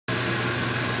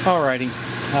Alrighty,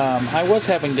 I was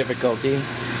having difficulty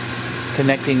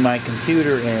connecting my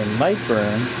computer and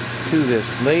Lightburn to this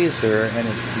laser, and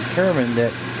it determined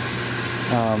that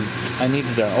I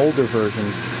needed an older version.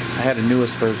 I had a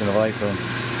newest version of Lightburn,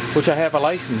 which I have a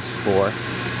license for,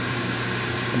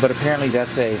 but apparently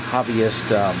that's a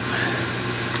hobbyist,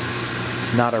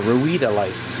 not a Ruida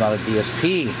license, not a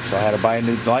DSP, so I had to buy a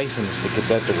new license to get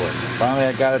that to work. Finally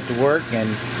I got it to work, and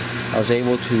I was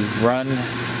able to run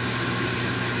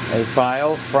a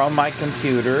file from my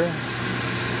computer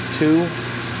to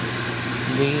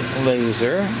the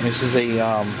laser. This is a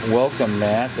welcome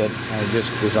mat that I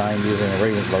just designed using a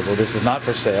Ravens logo. This is not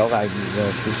for sale.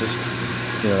 This is,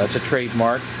 that's a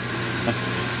trademark.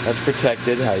 That's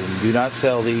protected. I do not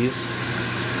sell these.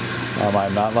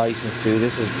 I'm not licensed to.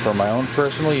 This is for my own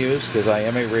personal use because I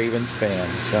am a Ravens fan.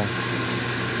 So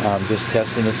I'm just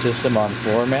testing the system on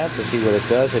floor mats to see what it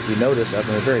does. If you notice up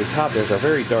in the very top there's a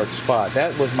very dark spot.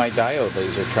 That was my diode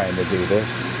laser trying to do this,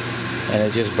 and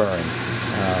it just burned.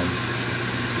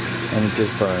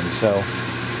 So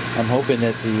I'm hoping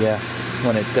that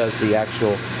when it does the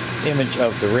actual image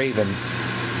of the Raven,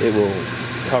 it will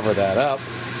cover that up.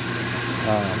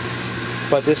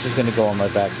 But this is going to go on my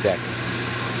back deck.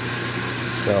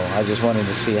 So I just wanted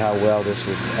to see how well this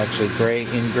would actually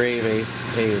engrave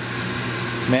a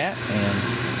mat, and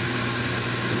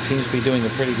it seems to be doing a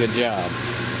pretty good job.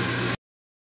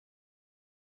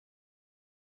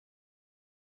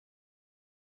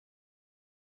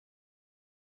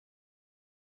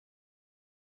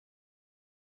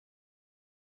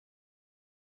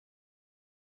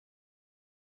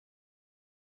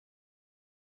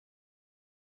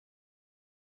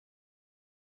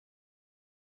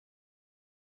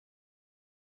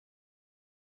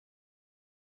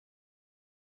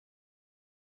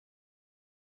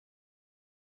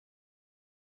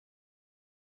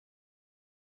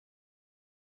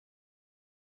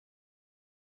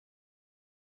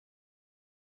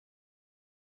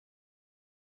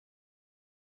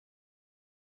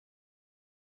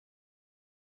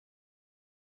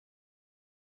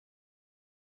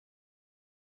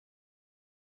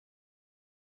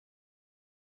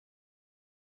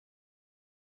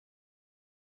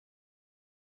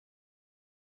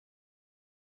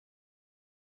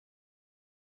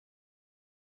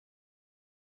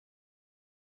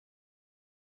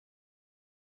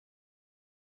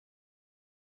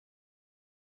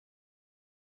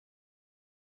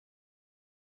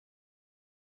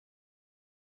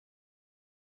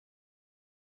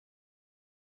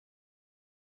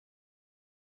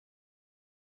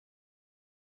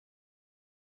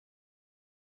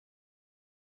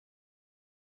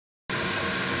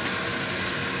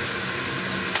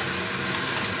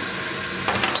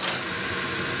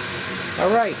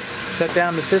 Alright, shut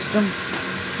down the system.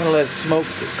 I'm going to let smoke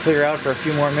clear out for a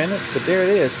few more minutes, but there it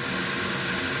is.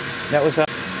 That was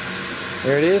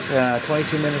there it is,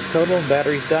 22 minutes total,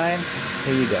 battery's dying.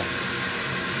 Here you go.